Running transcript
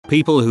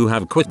people who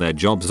have quit their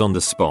jobs on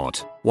the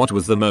spot. What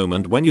was the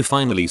moment when you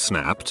finally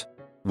snapped?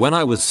 When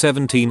I was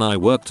 17, I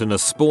worked in a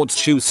sports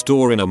shoe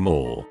store in a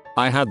mall.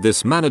 I had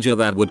this manager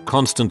that would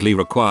constantly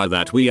require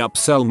that we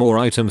upsell more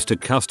items to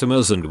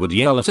customers and would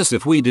yell at us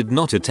if we did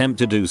not attempt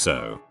to do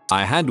so.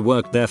 I had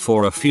worked there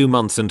for a few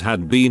months and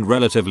had been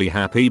relatively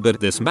happy, but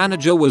this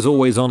manager was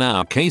always on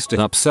our case to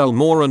upsell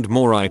more and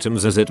more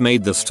items as it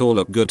made the store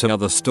look good to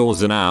other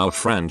stores in our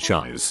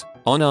franchise.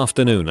 One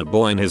afternoon, a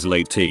boy in his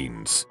late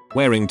teens,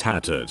 wearing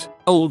tattered,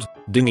 old,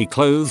 dingy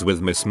clothes with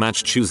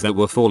mismatched shoes that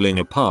were falling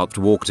apart,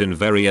 walked in,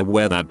 very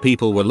aware that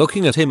people were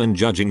looking at him and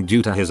judging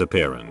due to his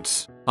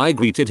appearance. I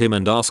greeted him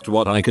and asked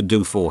what I could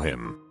do for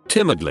him.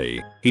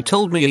 Timidly, he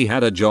told me he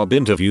had a job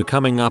interview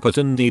coming up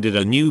and needed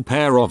a new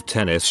pair of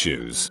tennis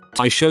shoes.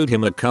 I showed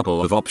him a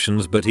couple of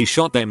options, but he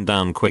shot them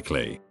down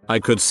quickly. I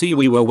could see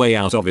we were way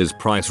out of his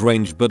price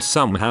range, but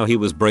somehow he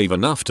was brave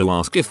enough to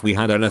ask if we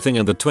had anything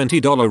in the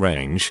 $20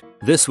 range.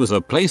 This was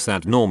a place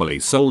that normally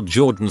sold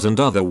Jordans and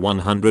other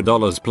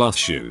 $100 plus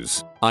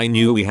shoes. I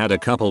knew we had a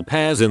couple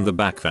pairs in the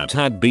back that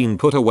had been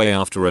put away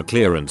after a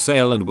clearance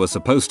sale and were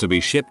supposed to be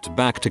shipped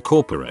back to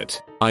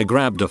corporate. I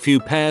grabbed a few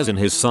pairs in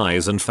his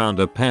size and found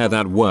a pair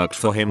that worked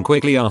for him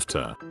quickly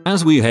after.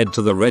 As we head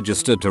to the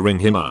register to ring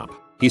him up,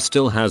 he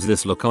still has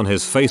this look on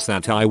his face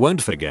that I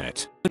won't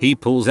forget. He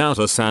pulls out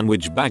a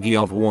sandwich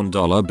baggie of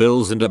 $1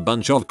 bills and a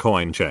bunch of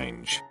coin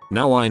change.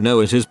 Now I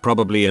know it is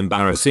probably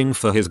embarrassing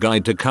for his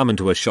guide to come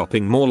into a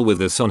shopping mall with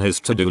this on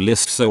his to-do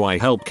list, so I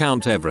help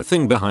count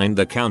everything behind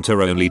the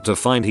counter only to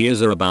find he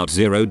is about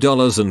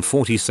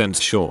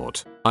 $0.40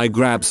 short. I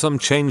grabbed some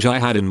change I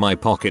had in my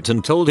pocket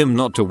and told him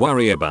not to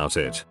worry about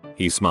it.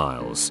 He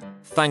smiles,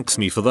 thanks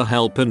me for the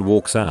help, and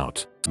walks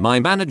out.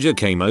 My manager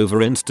came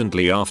over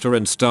instantly after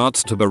and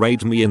starts to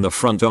berate me in the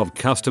front of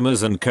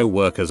customers and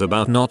co-workers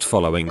about not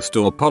following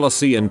store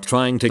policy and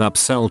trying to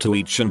upsell to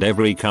each and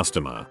every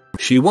customer.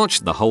 She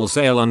watched the whole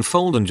sale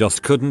unfold and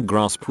just couldn't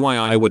grasp why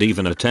I would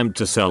even attempt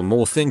to sell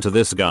more thing to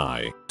this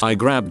guy. I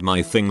grabbed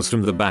my things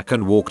from the back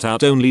and walked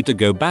out, only to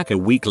go back a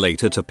week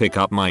later to pick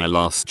up my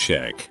last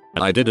check.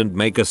 I didn't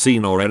make a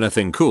scene or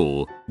anything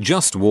cool,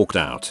 just walked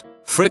out.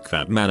 Frick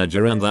that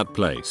manager and that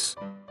place.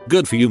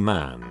 Good for you,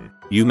 man.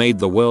 You made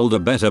the world a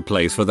better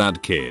place for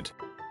that kid.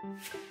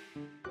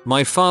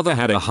 My father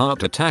had a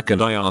heart attack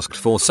and I asked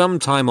for some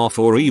time off,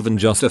 or even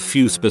just a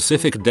few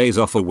specific days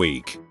off a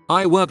week.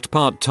 I worked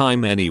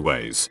part-time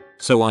anyways,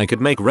 so I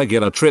could make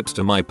regular trips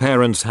to my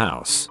parents'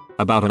 house,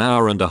 about an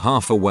hour and a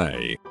half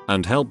away,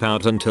 and help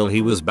out until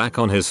he was back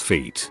on his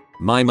feet.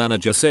 My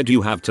manager said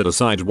you have to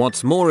decide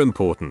what's more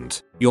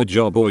important, your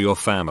job or your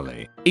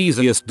family.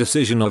 Easiest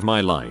decision of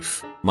my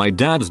life. My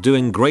dad's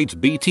doing great,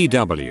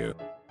 BTW.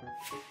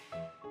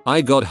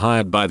 I got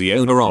hired by the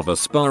owner of a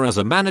spa as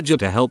a manager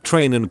to help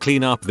train and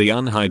clean up the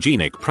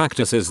unhygienic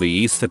practices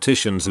the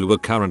estheticians who were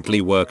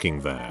currently working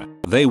there.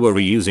 They were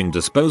reusing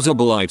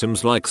disposable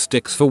items like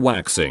sticks for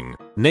waxing,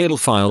 nail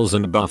files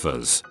and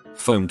buffers,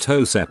 foam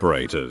toe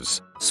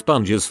separators,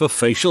 sponges for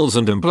facials,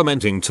 and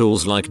implementing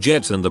tools like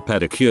jets in the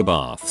pedicure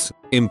baths.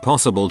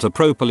 Impossible to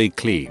properly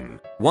clean.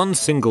 One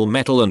single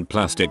metal and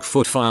plastic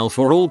foot file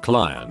for all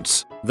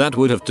clients. That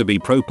would have to be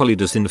properly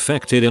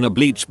disinfected in a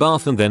bleach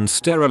bath and then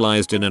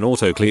sterilized in an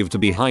autoclave to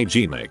be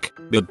hygienic.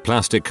 But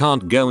plastic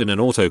can't go in an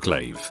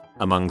autoclave,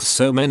 amongst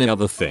so many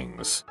other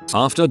things.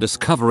 After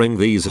discovering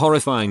these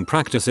horrifying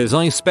practices,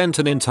 I spent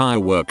an entire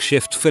work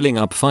shift filling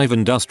up 5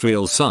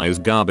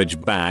 industrial-sized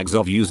garbage bags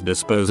of used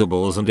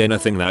disposables and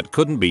anything that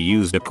couldn't be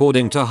used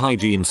according to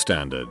hygiene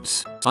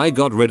standards. I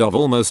got rid of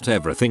almost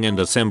everything and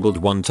assembled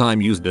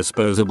one-time used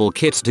disposable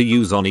kits to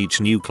use on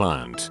each new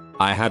client.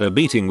 I had a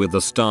meeting with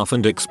the staff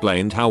and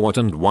explained how, what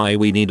and why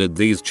we needed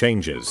these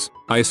changes.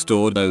 I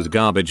stored those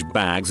garbage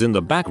bags in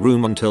the back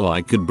room until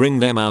I could bring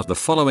them out the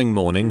following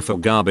morning for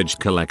garbage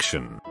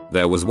collection.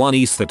 There was one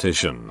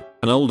esthetician,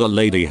 an older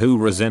lady, who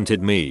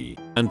resented me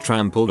and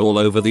trampled all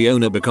over the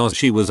owner because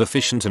she was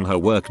efficient in her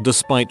work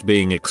despite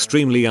being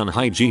extremely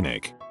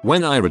unhygienic.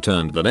 When I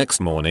returned the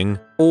next morning,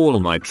 all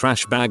my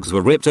trash bags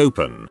were ripped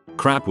open.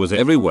 Crap was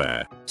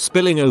everywhere,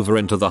 spilling over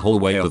into the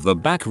hallway of the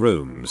back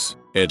rooms.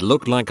 It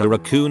looked like a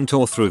raccoon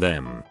tore through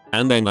them.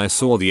 And then I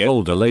saw the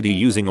older lady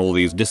using all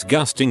these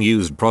disgusting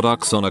used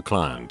products on a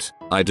client.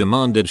 I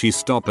demanded she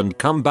stop and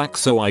come back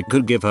so I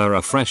could give her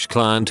a fresh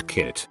client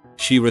kit.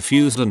 She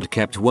refused and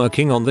kept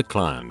working on the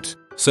client.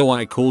 So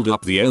I called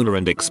up the owner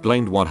and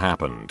explained what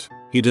happened.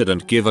 He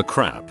didn't give a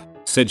crap,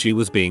 said she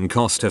was being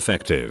cost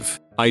effective.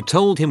 I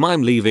told him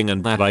I'm leaving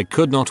and that I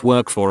could not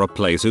work for a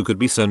place who could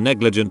be so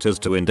negligent as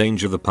to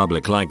endanger the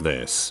public like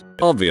this.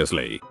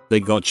 Obviously, they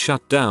got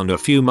shut down a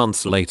few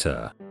months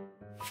later.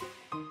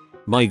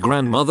 My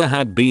grandmother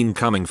had been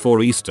coming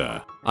for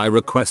Easter. I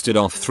requested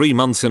off 3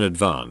 months in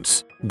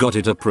advance, got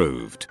it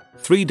approved.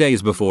 3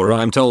 days before,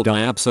 I'm told I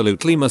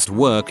absolutely must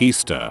work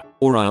Easter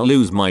or I'll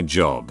lose my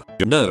job.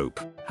 Nope.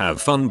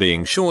 Have fun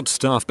being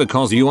short-staffed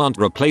because you aren't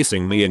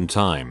replacing me in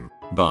time.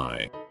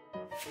 Bye.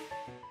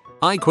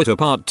 I quit a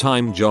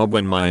part-time job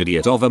when my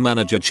idiot of a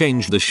manager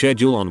changed the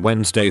schedule on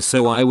Wednesday,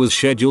 so I was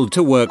scheduled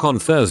to work on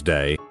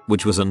Thursday,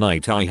 which was a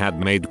night I had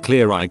made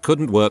clear I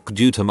couldn't work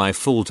due to my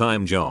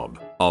full-time job.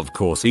 Of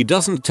course he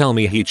doesn't tell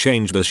me he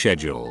changed the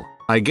schedule.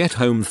 I get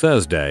home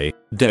Thursday,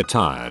 dead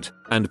tired,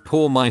 and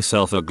pour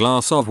myself a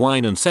glass of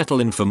wine and settle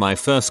in for my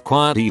first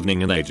quiet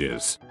evening in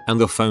ages. And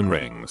the phone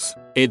rings.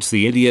 It's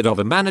the idiot of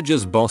a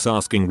manager's boss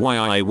asking why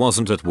I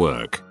wasn't at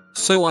work.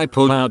 So I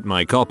pull out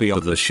my copy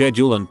of the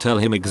schedule and tell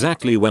him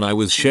exactly when I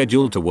was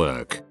scheduled to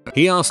work.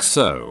 He asks,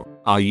 so,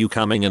 are you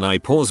coming? And I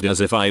paused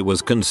as if I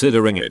was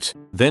considering it,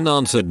 then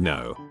answered,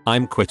 no,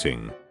 I'm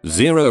quitting.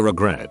 Zero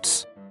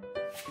regrets.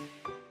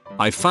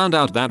 I found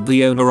out that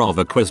the owner of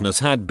a Quiznos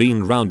had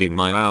been rounding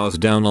my hours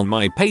down on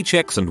my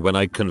paychecks, and when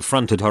I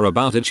confronted her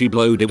about it she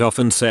blowed it off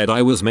and said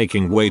I was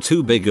making way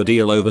too big a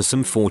deal over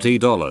some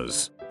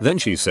 $40. Then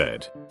she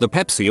said, the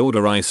Pepsi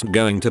order isn't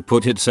going to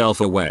put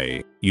itself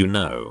away, you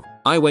know.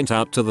 I went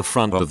out to the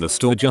front of the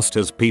store just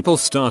as people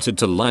started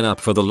to line up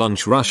for the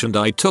lunch rush, and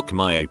I took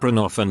my apron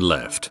off and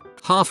left.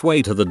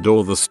 Halfway to the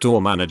door the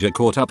store manager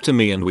caught up to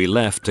me and we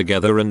left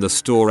together, and the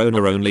store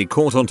owner only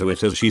caught onto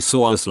it as she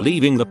saw us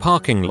leaving the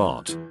parking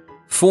lot.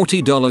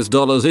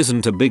 $40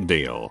 isn't a big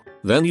deal.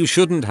 Then you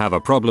shouldn't have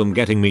a problem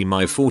getting me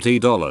my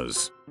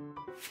 $40.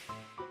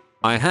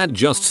 I had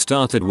just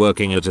started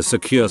working at a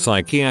secure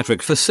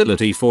psychiatric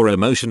facility for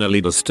emotionally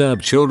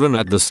disturbed children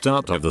at the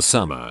start of the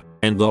summer,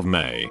 end of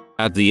May.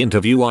 At the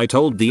interview I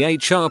told the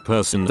HR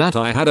person that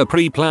I had a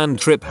pre-planned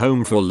trip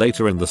home for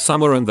later in the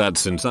summer, and that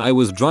since I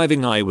was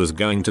driving I was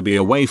going to be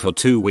away for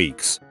 2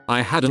 weeks.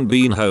 I hadn't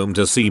been home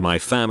to see my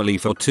family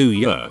for 2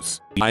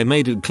 years. I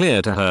made it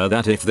clear to her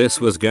that if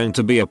this was going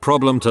to be a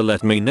problem to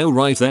let me know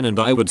right then and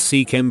I would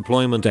seek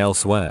employment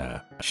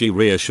elsewhere. She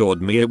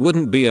reassured me it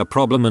wouldn't be a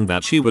problem and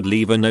that she would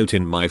leave a note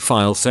in my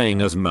file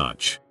saying as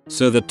much.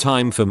 So the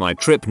time for my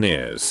trip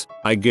nears.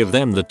 I give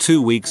them the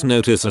 2 weeks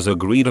notice as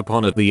agreed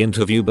upon at the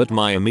interview, but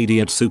my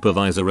immediate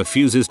supervisor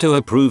refuses to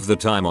approve the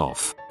time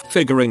off.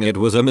 Figuring it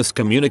was a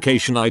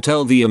miscommunication, I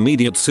tell the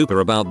immediate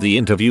super about the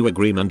interview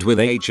agreement with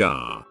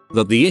HR,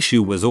 that the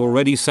issue was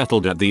already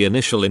settled at the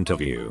initial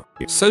interview.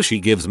 So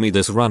she gives me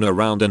this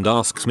runaround and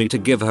asks me to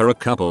give her a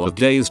couple of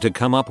days to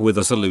come up with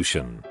a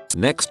solution.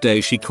 Next day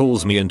she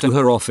calls me into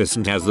her office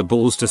and has the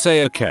balls to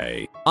say,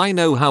 okay, I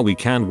know how we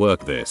can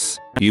work this.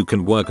 You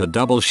can work a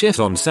double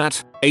shift on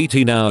Sat,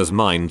 18 hours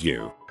mind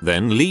you,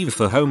 then leave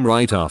for home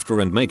right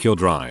after and make your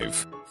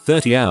drive.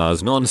 30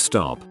 hours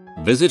non-stop.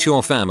 Visit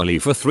your family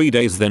for 3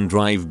 days then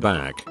drive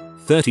back.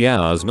 30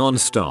 hours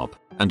non-stop.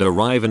 And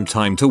arrive in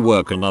time to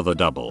work another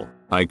double.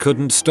 I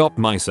couldn't stop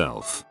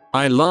myself.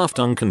 I laughed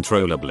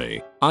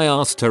uncontrollably. I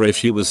asked her if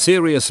she was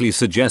seriously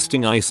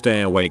suggesting I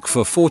stay awake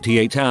for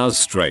 48 hours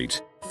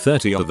straight.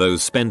 30 of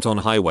those spent on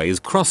highways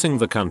crossing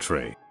the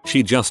country.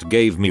 She just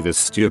gave me this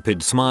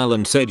stupid smile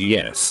and said,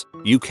 yes,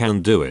 you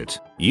can do it.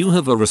 You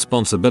have a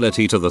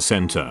responsibility to the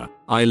center.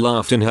 I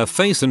laughed in her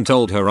face and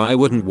told her I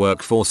wouldn't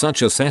work for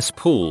such a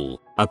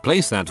cesspool, a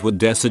place that would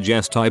dare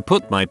suggest I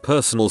put my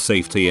personal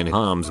safety in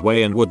harm's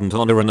way and wouldn't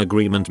honor an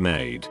agreement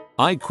made.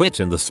 I quit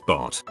in the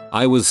spot.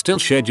 I was still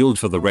scheduled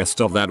for the rest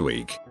of that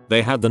week.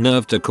 They had the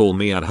nerve to call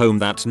me at home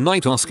that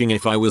night asking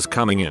if I was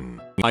coming in.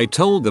 I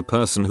told the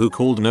person who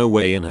called no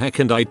way in heck,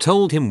 and I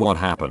told him what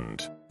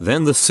happened.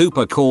 Then the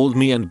super called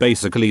me and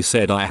basically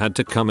said I had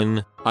to come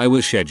in. I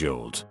was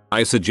scheduled.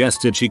 I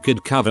suggested she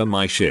could cover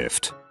my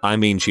shift. I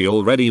mean, she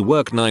already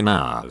worked 9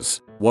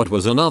 hours. What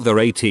was another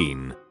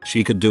 18?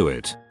 She could do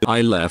it.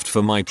 I left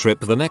for my trip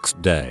the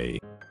next day.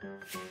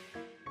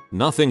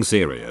 Nothing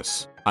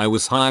serious. I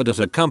was hired at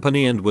a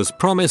company and was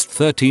promised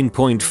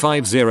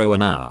 $13.50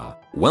 an hour.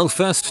 Well,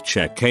 first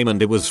check came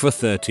and it was for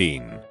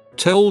 13.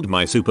 Told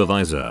my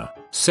supervisor.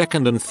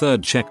 Second and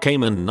third check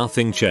came and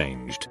nothing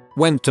changed.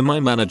 Went to my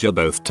manager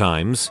both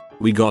times.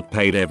 We got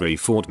paid every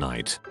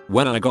fortnight.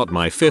 When I got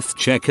my 5th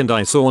check and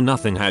I saw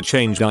nothing had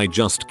changed, I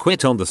just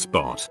quit on the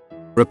spot.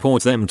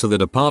 Report them to the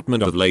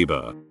Department of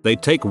Labor. They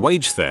take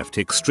wage theft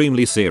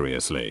extremely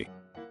seriously.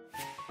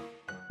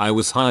 I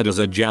was hired as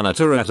a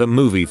janitor at a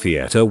movie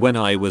theater when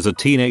I was a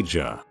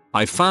teenager.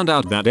 I found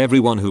out that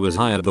everyone who was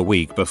hired the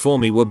week before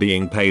me were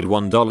being paid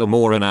 $1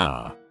 more an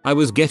hour. I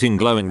was getting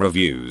glowing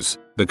reviews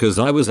because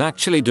I was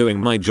actually doing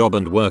my job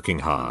and working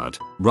hard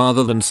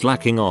rather than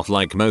slacking off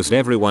like most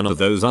every one of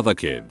those other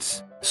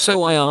kids.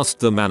 So I asked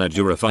the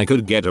manager if I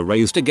could get a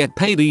raise to get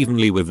paid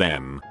evenly with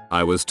them.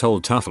 I was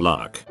told tough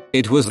luck.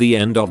 It was the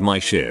end of my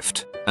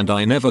shift and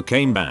I never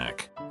came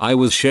back. I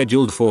was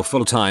scheduled for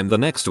full time the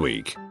next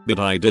week, but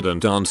I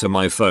didn't answer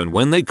my phone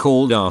when they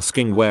called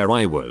asking where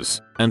I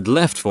was and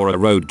left for a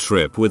road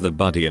trip with a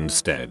buddy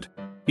instead.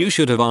 You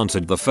should have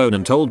answered the phone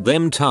and told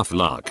them tough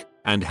luck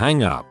and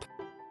hang up.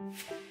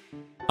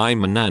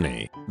 I'm a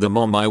nanny. The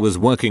mom I was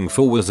working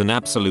for was an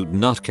absolute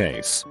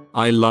nutcase.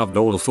 I loved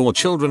all 4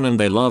 children and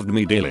they loved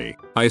me dearly.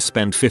 I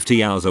spent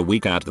 50 hours a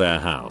week at their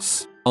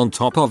house. On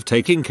top of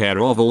taking care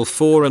of all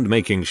 4 and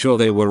making sure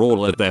they were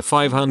all at their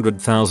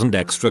 500,000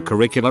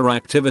 extracurricular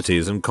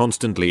activities and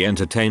constantly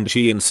entertained,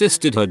 she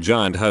insisted her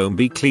giant home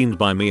be cleaned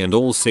by me and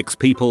all 6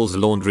 people's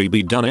laundry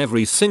be done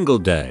every single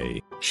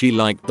day. She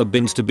liked the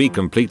bins to be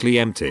completely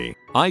empty.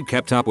 I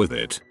kept up with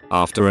it.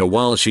 After a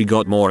while she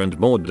got more and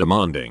more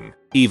demanding,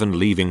 even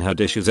leaving her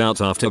dishes out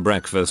after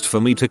breakfast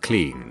for me to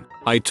clean.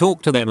 I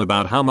talked to them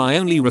about how my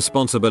only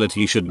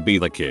responsibility should be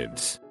the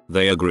kids.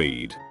 They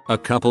agreed. A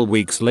couple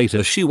weeks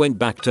later she went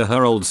back to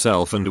her old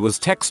self and was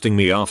texting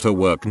me after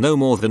work no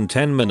more than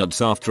 10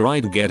 minutes after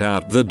I'd get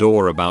out the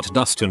door about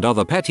dust and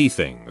other petty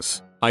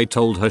things. I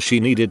told her she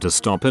needed to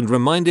stop and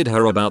reminded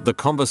her about the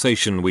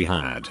conversation we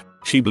had.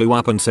 She blew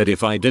up and said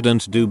if I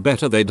didn't do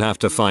better they'd have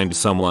to find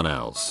someone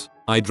else.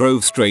 I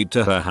drove straight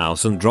to her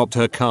house and dropped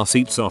her car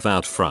seats off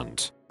out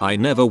front. I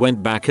never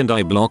went back and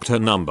I blocked her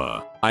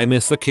number. I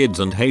miss the kids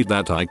and hate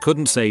that I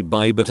couldn't say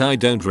bye, but I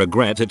don't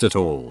regret it at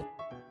all.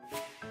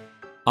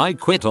 I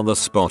quit on the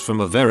spot from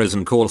a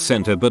Verizon call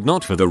center, but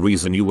not for the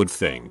reason you would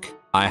think.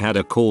 I had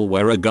a call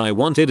where a guy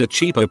wanted a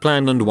cheaper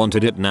plan and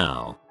wanted it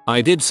now.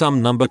 I did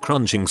some number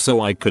crunching so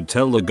I could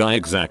tell the guy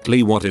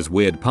exactly what his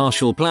weird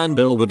partial plan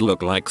bill would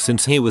look like,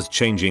 since he was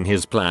changing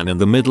his plan in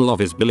the middle of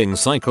his billing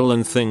cycle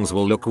and things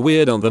will look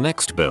weird on the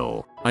next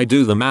bill. I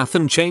do the math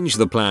and change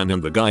the plan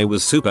and the guy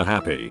was super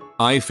happy.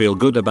 I feel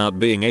good about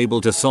being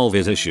able to solve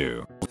his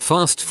issue.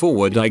 Fast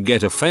forward, I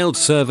get a failed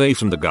survey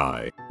from the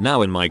guy.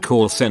 Now in my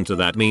call center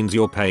that means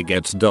your pay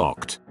gets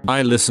docked.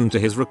 I listen to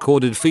his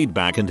recorded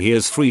feedback and he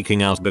is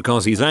freaking out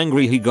because he's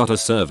angry he got a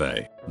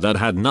survey that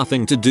had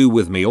nothing to do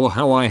with me or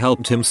how I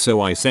helped him,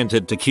 so I sent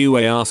it to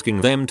QA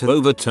asking them to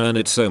overturn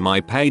it so my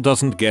pay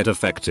doesn't get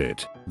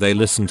affected. They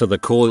listened to the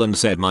call and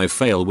said my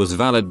fail was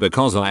valid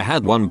because I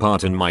had one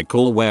part in my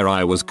call where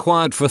I was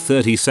quiet for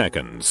 30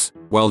 seconds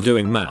while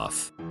doing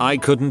math. I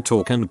couldn't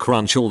talk and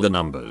crunch all the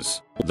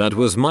numbers. That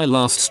was my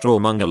last straw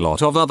among a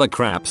lot of other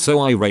crap, so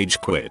I rage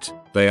quit.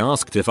 They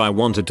asked if I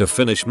wanted to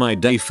finish my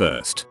day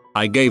first.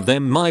 I gave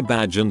them my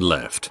badge and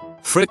left.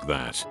 Frick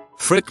that.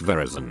 Frick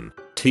Verizon.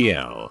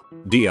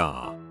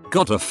 TLDR.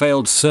 Got a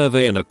failed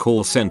survey in a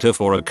call center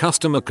for a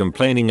customer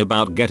complaining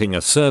about getting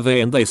a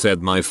survey and they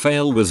said my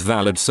fail was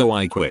valid, so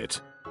I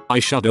quit. I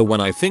shudder when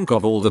I think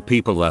of all the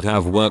people that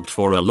have worked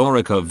for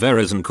Alorica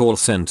Verizon call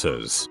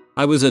centers.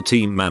 I was a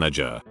team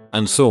manager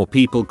and saw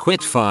people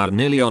quit fire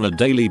nearly on a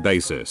daily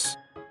basis.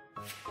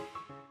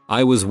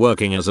 I was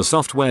working as a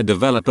software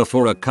developer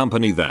for a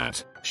company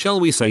that, shall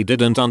we say,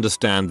 didn't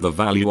understand the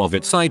value of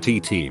its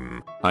IT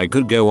team. I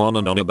could go on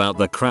and on about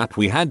the crap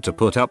we had to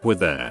put up with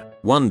there.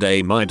 One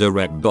day my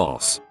direct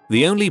boss,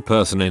 the only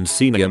person in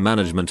senior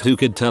management who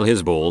could tell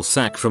his ball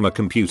sack from a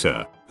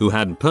computer, who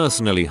had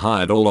personally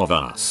hired all of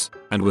us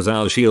and was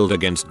our shield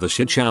against the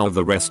shit show of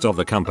the rest of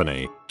the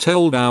company,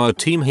 told our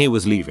team he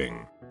was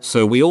leaving.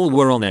 So we all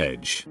were on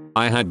edge.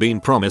 I had been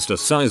promised a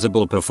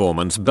sizable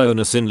performance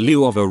bonus in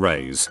lieu of a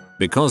raise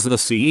because the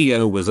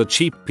CEO was a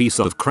cheap piece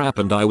of crap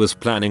and I was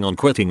planning on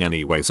quitting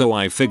anyway, so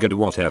I figured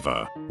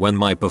whatever. When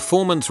my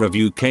performance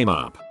review came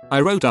up, I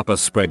wrote up a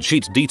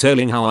spreadsheet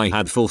detailing how I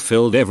had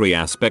fulfilled every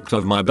aspect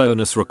of my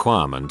bonus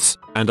requirements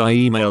and I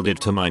emailed it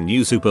to my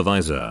new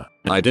supervisor.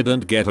 I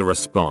didn't get a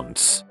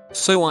response.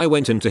 So I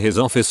went into his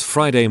office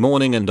Friday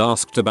morning and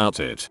asked about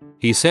it.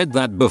 He said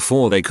that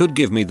before they could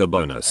give me the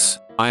bonus,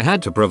 I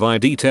had to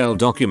provide detailed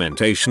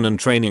documentation and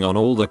training on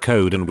all the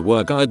code and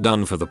work I'd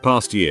done for the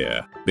past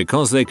year,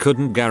 because they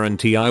couldn't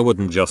guarantee I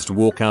wouldn't just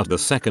walk out the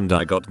second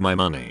I got my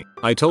money.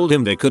 I told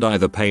him they could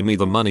either pay me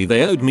the money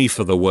they owed me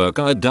for the work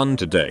I'd done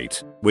to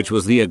date, which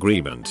was the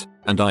agreement,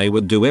 and I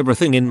would do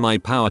everything in my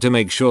power to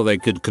make sure they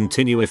could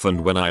continue if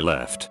and when I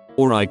left,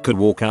 or I could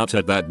walk out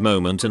at that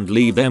moment and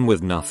leave them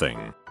with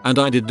nothing. And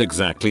I did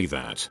exactly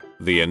that.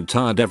 The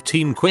entire dev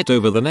team quit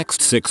over the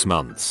next 6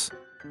 months.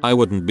 I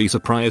wouldn't be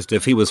surprised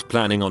if he was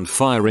planning on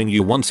firing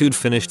you once you'd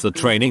finished the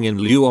training in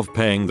lieu of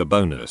paying the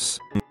bonus.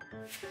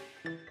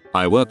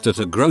 I worked at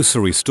a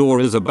grocery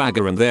store as a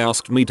bagger and they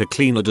asked me to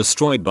clean a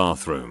destroyed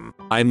bathroom.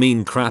 I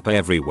mean crap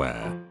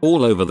everywhere.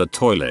 All over the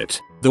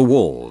toilet, the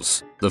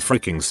walls, the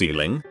freaking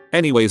ceiling.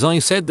 Anyways, I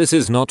said this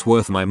is not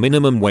worth my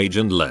minimum wage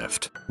and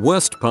left.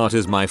 Worst part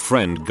is my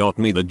friend got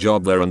me the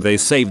job there and they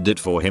saved it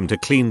for him to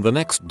clean the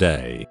next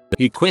day.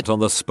 He quit on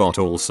the spot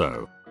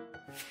also.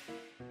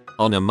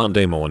 On a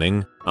Monday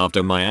morning,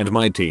 after my and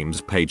my team's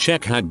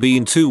paycheck had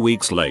been 2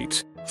 weeks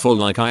late, for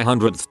like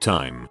 100th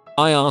time,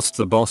 I asked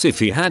the boss if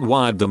he had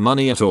wired the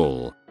money at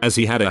all, as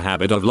he had a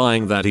habit of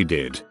lying that he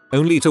did,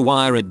 only to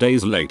wire it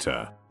days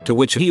later. To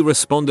which he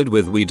responded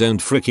with, "We don't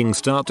freaking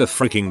start a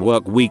freaking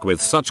work week with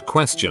such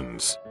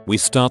questions. We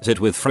start it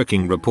with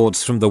freaking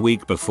reports from the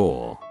week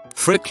before."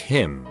 Frick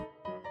him.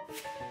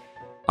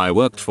 I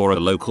worked for a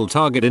local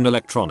Target in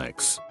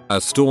electronics. A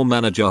store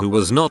manager who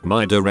was not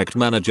my direct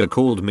manager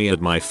called me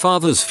at my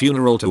father's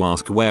funeral to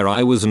ask where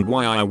I was and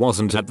why I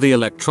wasn't at the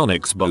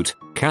electronics boat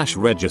cash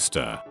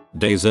register.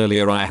 Days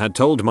earlier I had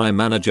told my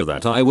manager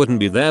that I wouldn't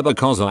be there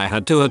because I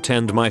had to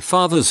attend my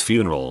father's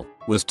funeral,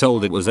 was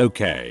told it was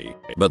okay,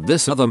 but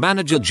this other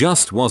manager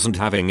just wasn't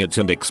having it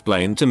and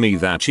explained to me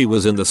that she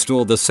was in the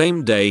store the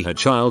same day her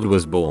child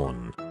was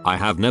born. I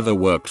have never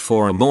worked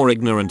for a more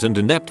ignorant and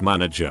inept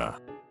manager.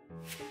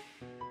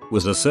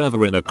 Was a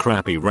server in a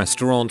crappy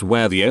restaurant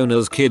where the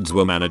owner's kids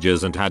were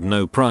managers and had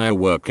no prior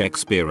work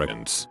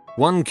experience.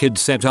 One kid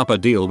set up a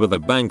deal with a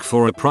bank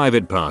for a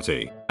private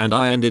party, and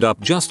I ended up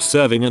just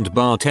serving and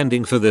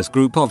bartending for this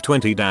group of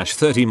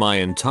 20-30 my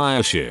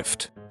entire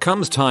shift.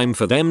 Comes time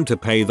for them to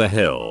pay the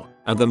hill,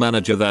 and the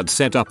manager that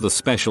set up the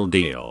special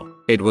deal,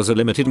 it was a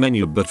limited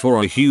menu but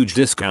for a huge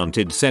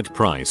discounted set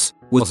price,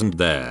 wasn't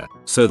there.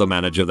 So the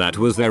manager that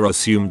was there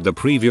assumed the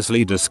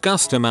previously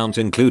discussed amount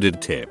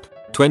included tip,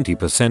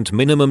 20%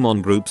 minimum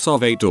on groups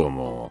of 8 or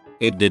more.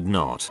 It did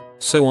not.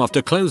 So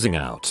after closing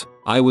out,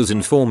 I was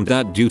informed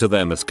that due to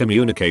their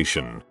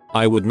miscommunication,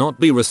 I would not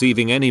be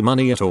receiving any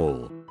money at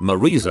all.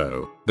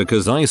 Marizo,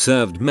 because I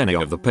served many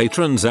of the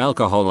patrons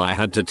alcohol, I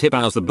had to tip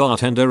out the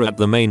bartender at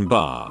the main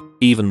bar,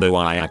 even though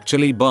I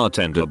actually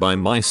bartended by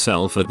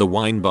myself at the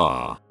wine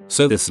bar.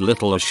 So this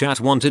little shat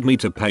wanted me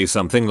to pay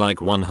something like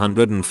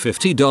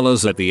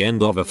 $150 at the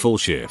end of a full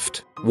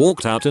shift.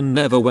 Walked out and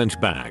never went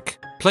back.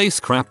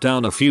 Place crapped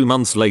down a few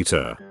months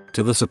later,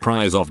 to the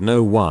surprise of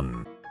no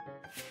one.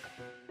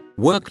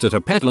 Worked at a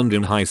petland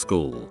in high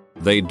school.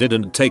 They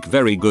didn't take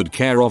very good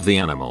care of the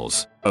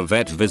animals. A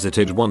vet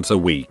visited once a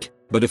week,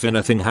 but if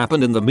anything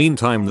happened in the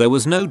meantime there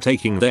was no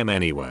taking them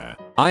anywhere.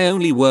 I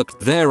only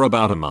worked there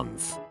about a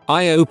month.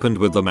 I opened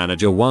with the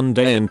manager one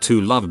day and 2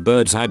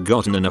 lovebirds had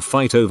gotten in a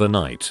fight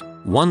overnight.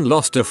 One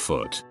lost a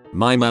foot.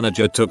 My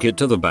manager took it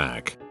to the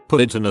back, put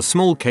it in a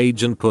small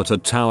cage and put a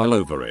towel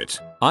over it.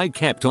 I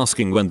kept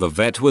asking when the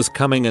vet was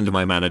coming and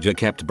my manager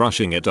kept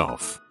brushing it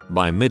off.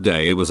 By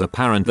midday it was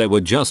apparent they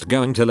were just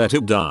going to let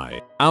it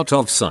die. Out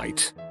of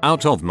sight,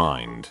 out of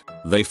mind.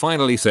 They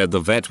finally said the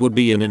vet would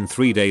be in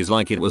 3 days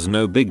like it was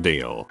no big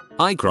deal.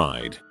 I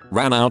cried,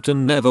 ran out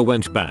and never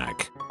went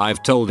back.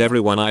 I've told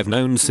everyone I've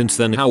known since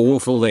then how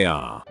awful they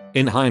are.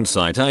 In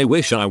hindsight I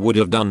wish I would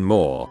have done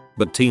more,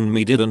 but teen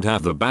me didn't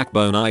have the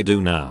backbone I do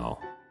now.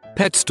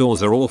 Pet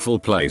stores are awful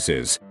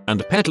places,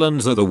 and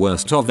petlands are the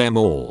worst of them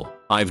all.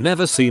 I've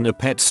never seen a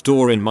pet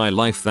store in my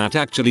life that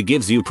actually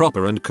gives you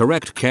proper and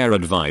correct care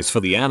advice for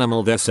the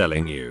animal they're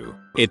selling you.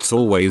 It's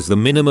always the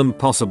minimum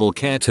possible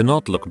care to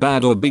not look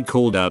bad or be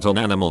called out on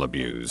animal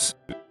abuse.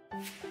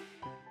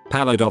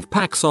 Pallet of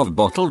packs of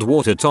bottled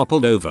water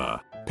toppled over,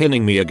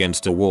 pinning me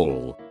against a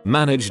wall.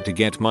 Managed to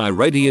get my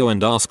radio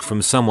and ask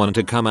from someone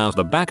to come out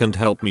the back and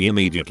help me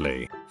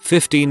immediately.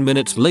 15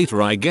 minutes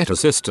later I get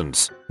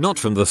assistance, not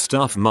from the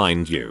staff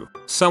mind you,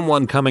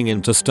 someone coming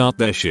in to start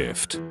their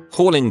shift.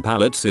 Hauling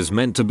pallets is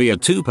meant to be a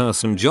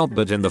 2-person job,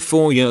 but in the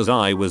 4 years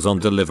I was on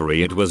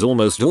delivery it was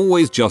almost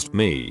always just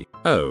me.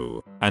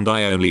 Oh, and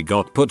I only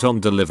got put on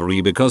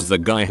delivery because the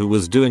guy who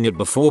was doing it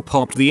before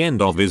popped the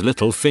end of his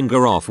little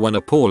finger off when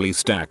a poorly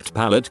stacked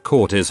pallet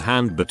caught his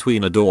hand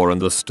between a door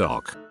and the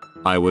stock.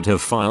 I would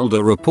have filed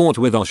a report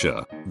with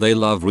OSHA. They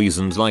love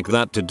reasons like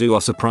that to do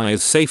a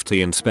surprise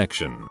safety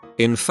inspection.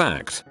 In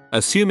fact,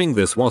 assuming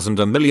this wasn't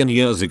a million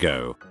years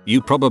ago,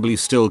 you probably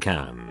still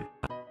can.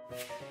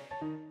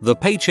 The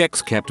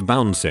paychecks kept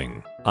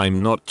bouncing.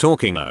 I'm not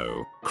talking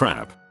oh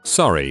crap,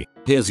 sorry,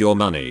 here's your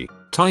money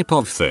type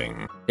of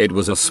thing. It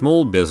was a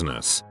small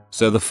business,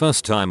 so the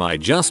first time I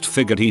just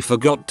figured he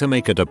forgot to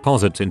make a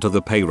deposit into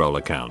the payroll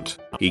account.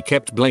 He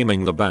kept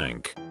blaming the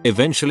bank,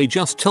 eventually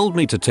just told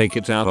me to take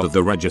it out of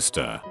the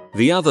register.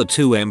 The other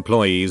 2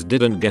 employees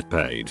didn't get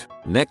paid.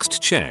 Next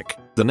check,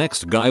 the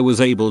next guy was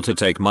able to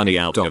take money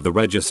out of the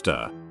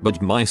register, but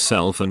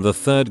myself and the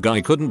 3rd guy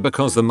couldn't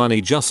because the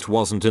money just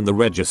wasn't in the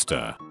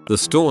register. The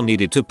store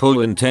needed to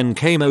pull in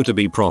 10k mo to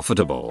be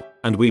profitable,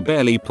 and we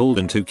barely pulled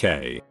in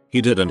 2k. He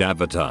didn't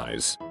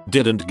advertise,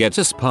 didn't get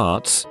us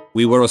parts.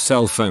 We were a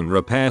cell phone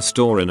repair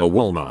store in a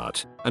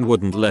Walmart, and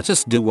wouldn't let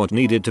us do what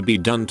needed to be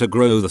done to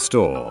grow the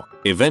store.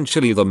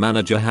 Eventually the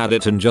manager had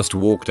it and just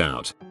walked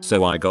out,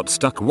 so I got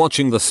stuck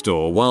watching the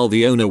store while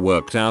the owner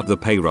worked out the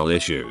payroll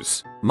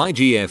issues. My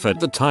GF at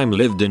the time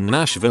lived in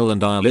Nashville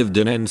and I lived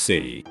in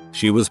NC.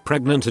 She was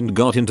pregnant and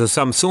got into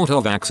some sort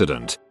of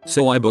accident,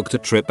 so I booked a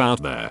trip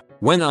out there.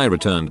 When I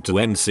returned to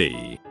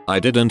NC, I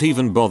didn't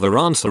even bother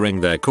answering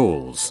their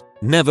calls.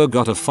 Never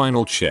got a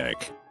final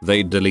check.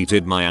 They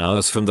deleted my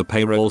hours from the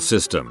payroll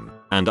system,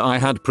 and I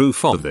had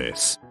proof of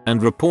this,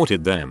 and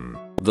reported them.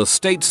 The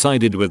state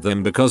sided with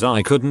them because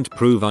I couldn't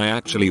prove I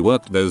actually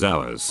worked those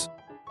hours.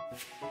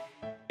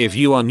 If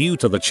you are new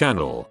to the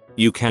channel,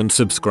 you can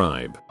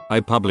subscribe.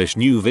 I publish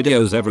new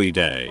videos every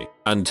day.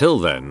 Until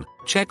then,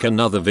 check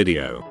another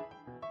video.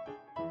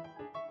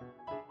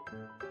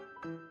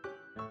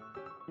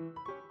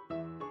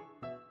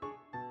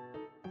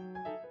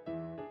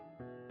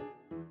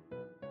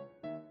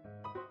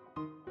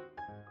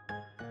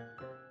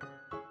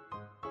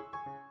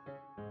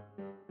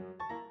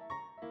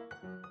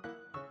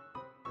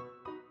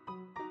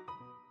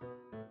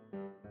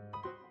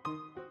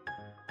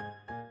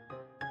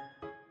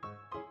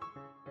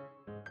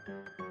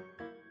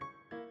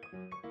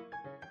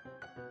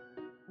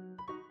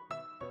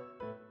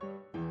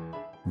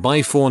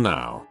 Bye for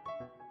now.